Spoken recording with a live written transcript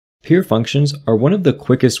Pure functions are one of the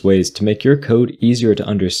quickest ways to make your code easier to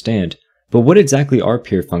understand. But what exactly are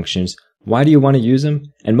pure functions? Why do you want to use them?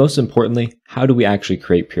 And most importantly, how do we actually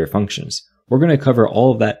create pure functions? We're going to cover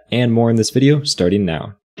all of that and more in this video starting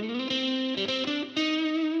now.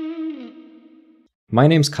 My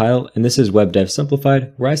name's Kyle, and this is Web Dev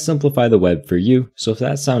Simplified, where I simplify the web for you. So if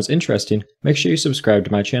that sounds interesting, make sure you subscribe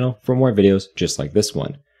to my channel for more videos just like this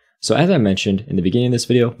one. So as I mentioned in the beginning of this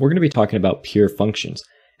video, we're going to be talking about pure functions.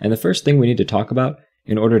 And the first thing we need to talk about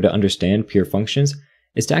in order to understand pure functions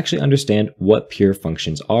is to actually understand what pure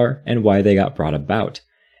functions are and why they got brought about.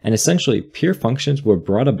 And essentially, pure functions were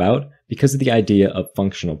brought about because of the idea of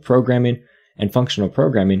functional programming. And functional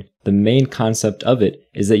programming, the main concept of it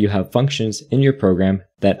is that you have functions in your program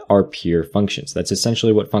that are pure functions. That's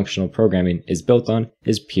essentially what functional programming is built on,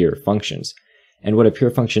 is pure functions. And what a pure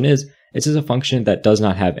function is, it's just a function that does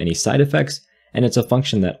not have any side effects, and it's a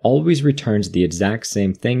function that always returns the exact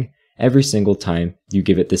same thing every single time you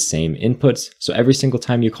give it the same inputs. So every single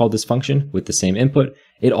time you call this function with the same input,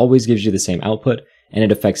 it always gives you the same output, and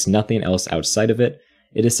it affects nothing else outside of it.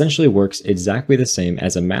 It essentially works exactly the same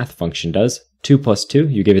as a math function does. 2 plus 2,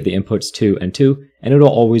 you give it the inputs 2 and 2, and it'll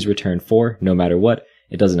always return 4 no matter what.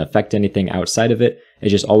 It doesn't affect anything outside of it.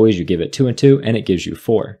 It's just always you give it 2 and 2, and it gives you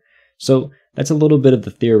 4. So that's a little bit of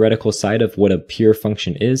the theoretical side of what a pure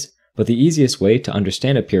function is. But the easiest way to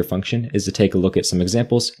understand a pure function is to take a look at some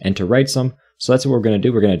examples and to write some. So that's what we're going to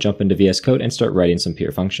do. We're going to jump into VS Code and start writing some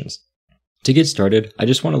pure functions. To get started, I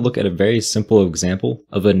just want to look at a very simple example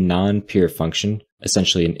of a non-pure function,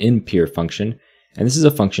 essentially an impure function. And this is a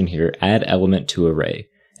function here, add element to array.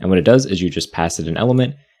 And what it does is you just pass it an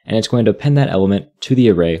element, and it's going to append that element to the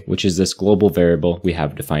array, which is this global variable we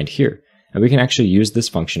have defined here. And we can actually use this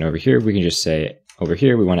function over here. We can just say over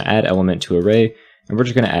here, we want to add element to array. And we're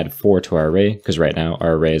just going to add 4 to our array, because right now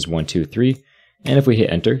our array is 1, 2, 3. And if we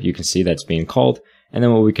hit enter, you can see that's being called. And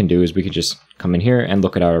then what we can do is we can just come in here and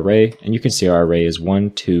look at our array, and you can see our array is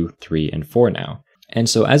 1, 2, 3, and 4 now. And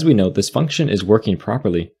so as we know, this function is working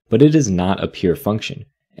properly, but it is not a pure function.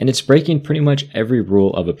 And it's breaking pretty much every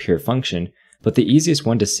rule of a pure function, but the easiest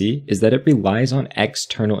one to see is that it relies on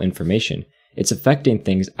external information. It's affecting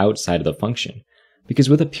things outside of the function. Because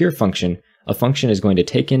with a pure function, a function is going to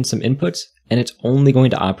take in some inputs, and it's only going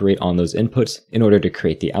to operate on those inputs in order to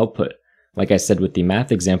create the output. Like I said with the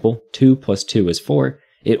math example, 2 plus 2 is 4.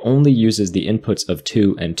 It only uses the inputs of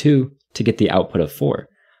 2 and 2 to get the output of 4.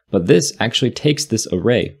 But this actually takes this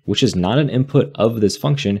array, which is not an input of this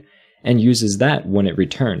function, and uses that when it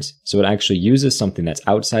returns. So it actually uses something that's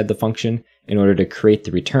outside the function in order to create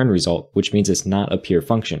the return result, which means it's not a pure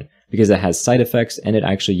function, because it has side effects and it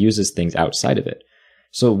actually uses things outside of it.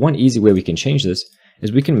 So one easy way we can change this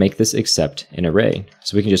is we can make this accept an array.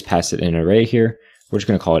 So we can just pass it an array here. We're just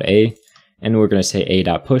going to call it A, and we're going to say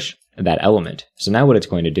a.push that element. So now what it's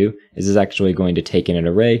going to do is it's actually going to take in an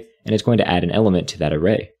array, and it's going to add an element to that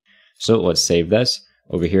array. So let's save this.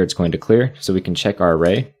 Over here it's going to clear, so we can check our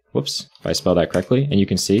array. Whoops, if I spell that correctly, and you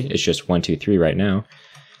can see it's just 1, 2, 3 right now.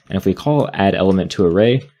 And if we call add element to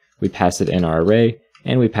array, we pass it in our array,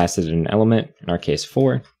 and we pass it in an element, in our case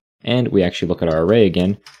 4. And we actually look at our array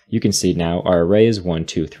again, you can see now our array is 1,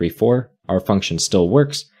 2, 3, 4. Our function still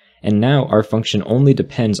works, and now our function only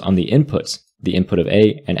depends on the inputs, the input of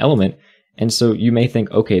A, an element. And so you may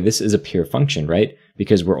think, okay, this is a pure function, right?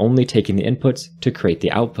 Because we're only taking the inputs to create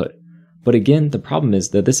the output. But again, the problem is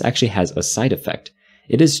that this actually has a side effect.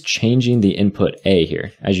 It is changing the input A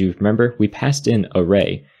here. As you remember, we passed in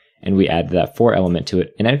array, and we added that 4 element to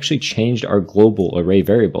it, and actually changed our global array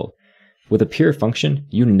variable. With a pure function,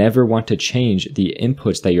 you never want to change the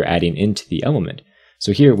inputs that you're adding into the element.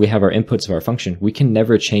 So here we have our inputs of our function. We can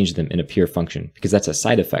never change them in a pure function because that's a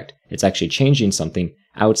side effect. It's actually changing something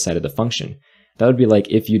outside of the function. That would be like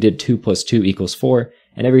if you did 2 plus 2 equals 4,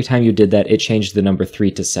 and every time you did that, it changed the number 3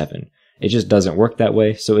 to 7. It just doesn't work that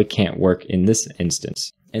way, so it can't work in this instance.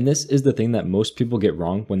 And this is the thing that most people get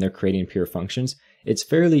wrong when they're creating pure functions. It's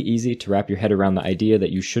fairly easy to wrap your head around the idea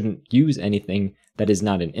that you shouldn't use anything that is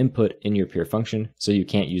not an input in your pure function, so you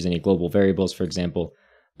can't use any global variables, for example.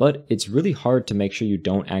 But it's really hard to make sure you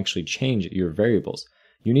don't actually change your variables.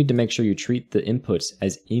 You need to make sure you treat the inputs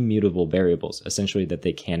as immutable variables, essentially that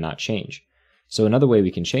they cannot change. So another way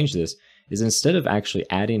we can change this is instead of actually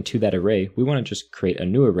adding to that array, we want to just create a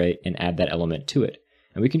new array and add that element to it.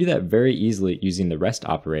 And we can do that very easily using the rest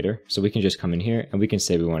operator. So we can just come in here and we can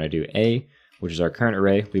say we want to do A, which is our current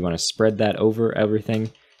array. We want to spread that over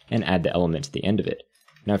everything and add the element to the end of it.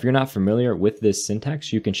 Now, if you're not familiar with this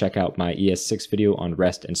syntax, you can check out my ES6 video on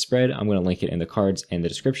rest and spread. I'm going to link it in the cards and the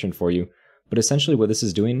description for you. But essentially what this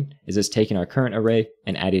is doing is it's taking our current array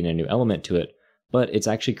and adding a new element to it. but it's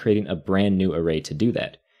actually creating a brand new array to do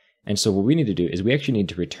that. And so what we need to do is we actually need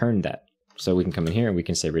to return that. So we can come in here and we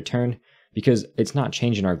can say return, because it's not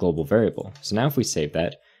changing our global variable. So now if we save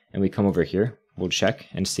that and we come over here, we'll check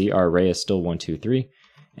and see our array is still 1, 2, 3.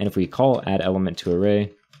 And if we call add element to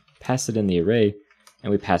array, pass it in the array,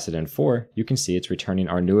 and we pass it in 4, you can see it's returning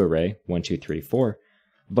our new array 1, 2, 3, 4.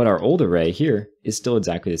 But our old array here is still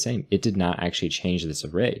exactly the same. It did not actually change this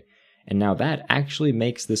array. And now that actually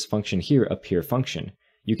makes this function here a pure function.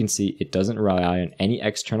 You can see it doesn't rely on any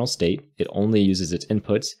external state, it only uses its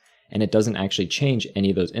inputs, and it doesn't actually change any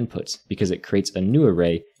of those inputs because it creates a new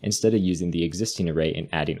array instead of using the existing array and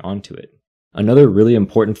adding onto it. Another really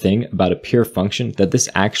important thing about a pure function that this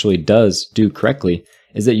actually does do correctly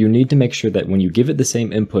is that you need to make sure that when you give it the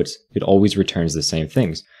same inputs, it always returns the same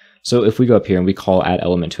things. So if we go up here and we call add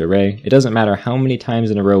element to array, it doesn't matter how many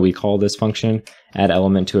times in a row we call this function add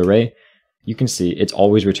element to array, you can see it's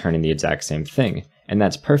always returning the exact same thing. And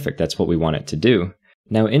that's perfect, that's what we want it to do.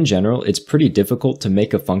 Now in general, it's pretty difficult to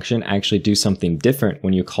make a function actually do something different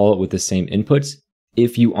when you call it with the same inputs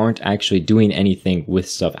if you aren't actually doing anything with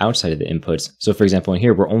stuff outside of the inputs. So for example, in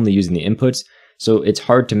here, we're only using the inputs, so it's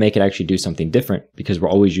hard to make it actually do something different because we're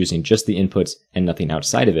always using just the inputs and nothing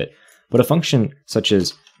outside of it. But a function such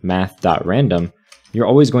as math.random, you're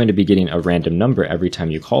always going to be getting a random number every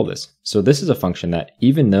time you call this. So this is a function that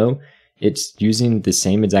even though it's using the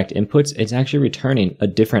same exact inputs, it's actually returning a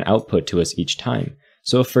different output to us each time.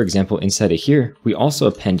 So if, for example, inside of here, we also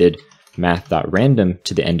appended math.random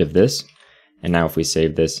to the end of this. And now if we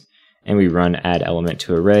save this and we run add element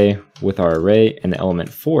to array with our array and the element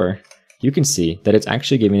 4, you can see that it's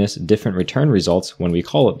actually giving us different return results when we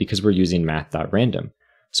call it because we're using math.random.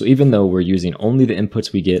 So even though we're using only the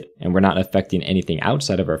inputs we get and we're not affecting anything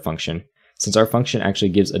outside of our function, since our function actually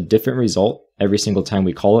gives a different result every single time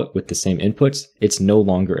we call it with the same inputs, it's no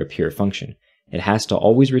longer a pure function. It has to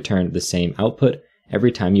always return the same output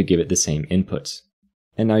every time you give it the same inputs.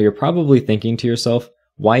 And now you're probably thinking to yourself,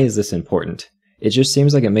 why is this important? It just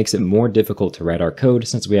seems like it makes it more difficult to write our code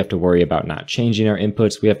since we have to worry about not changing our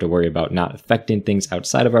inputs, we have to worry about not affecting things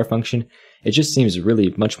outside of our function. It just seems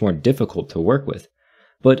really much more difficult to work with.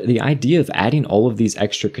 But the idea of adding all of these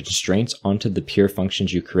extra constraints onto the pure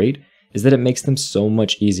functions you create is that it makes them so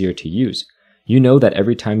much easier to use. You know that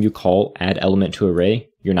every time you call add element to array,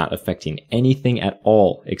 you're not affecting anything at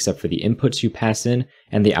all except for the inputs you pass in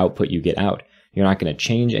and the output you get out. You're not going to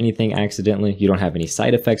change anything accidentally. You don't have any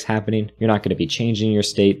side effects happening. You're not going to be changing your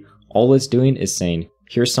state. All it's doing is saying,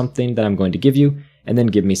 here's something that I'm going to give you, and then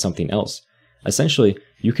give me something else. Essentially,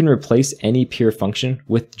 you can replace any pure function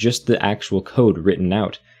with just the actual code written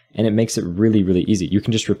out, and it makes it really, really easy. You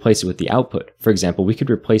can just replace it with the output. For example, we could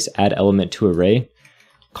replace add element to array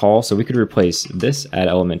call, so we could replace this add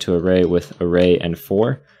element to array with array and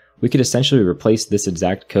 4. We could essentially replace this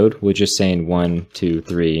exact code with just saying 1, 2,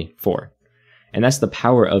 3, 4. And that's the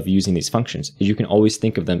power of using these functions, is you can always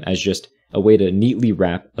think of them as just a way to neatly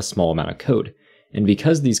wrap a small amount of code. And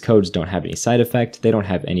because these codes don't have any side effect, they don't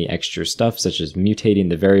have any extra stuff such as mutating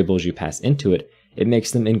the variables you pass into it, it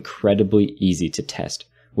makes them incredibly easy to test,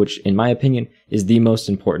 which in my opinion is the most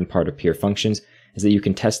important part of pure functions, is that you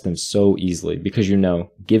can test them so easily because you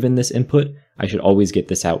know, given this input, I should always get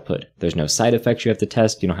this output. There's no side effects you have to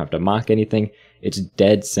test, you don't have to mock anything, it's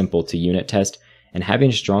dead simple to unit test, and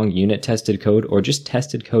having strong unit tested code or just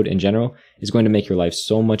tested code in general is going to make your life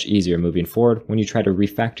so much easier moving forward when you try to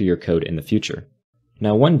refactor your code in the future.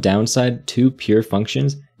 Now, one downside to pure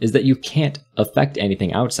functions is that you can't affect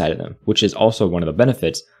anything outside of them, which is also one of the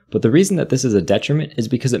benefits, but the reason that this is a detriment is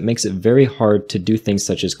because it makes it very hard to do things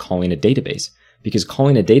such as calling a database, because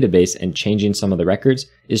calling a database and changing some of the records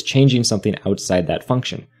is changing something outside that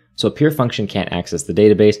function. So a pure function can't access the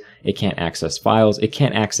database, it can't access files, it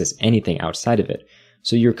can't access anything outside of it.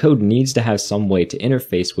 So your code needs to have some way to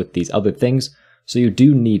interface with these other things, so you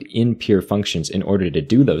do need impure functions in order to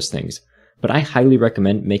do those things. But I highly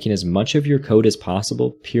recommend making as much of your code as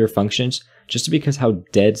possible pure functions, just because how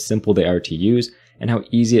dead simple they are to use and how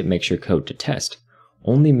easy it makes your code to test.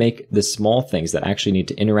 Only make the small things that actually need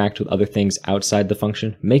to interact with other things outside the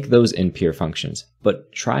function, make those in pure functions.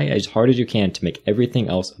 But try as hard as you can to make everything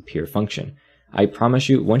else a pure function. I promise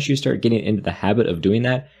you, once you start getting into the habit of doing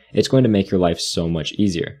that, it's going to make your life so much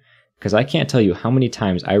easier. Because I can't tell you how many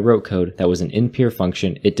times I wrote code that was an impure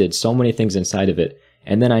function, it did so many things inside of it,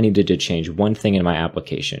 and then I needed to change one thing in my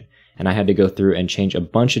application. And I had to go through and change a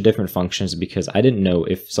bunch of different functions because I didn't know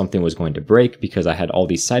if something was going to break because I had all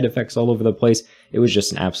these side effects all over the place. It was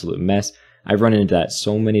just an absolute mess. I've run into that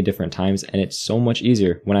so many different times, and it's so much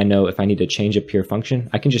easier when I know if I need to change a pure function,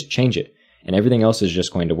 I can just change it, and everything else is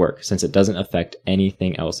just going to work since it doesn't affect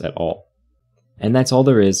anything else at all. And that's all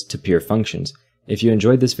there is to pure functions. If you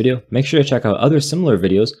enjoyed this video, make sure to check out other similar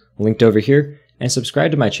videos linked over here and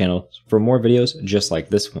subscribe to my channel for more videos just like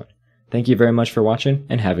this one. Thank you very much for watching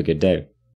and have a good day.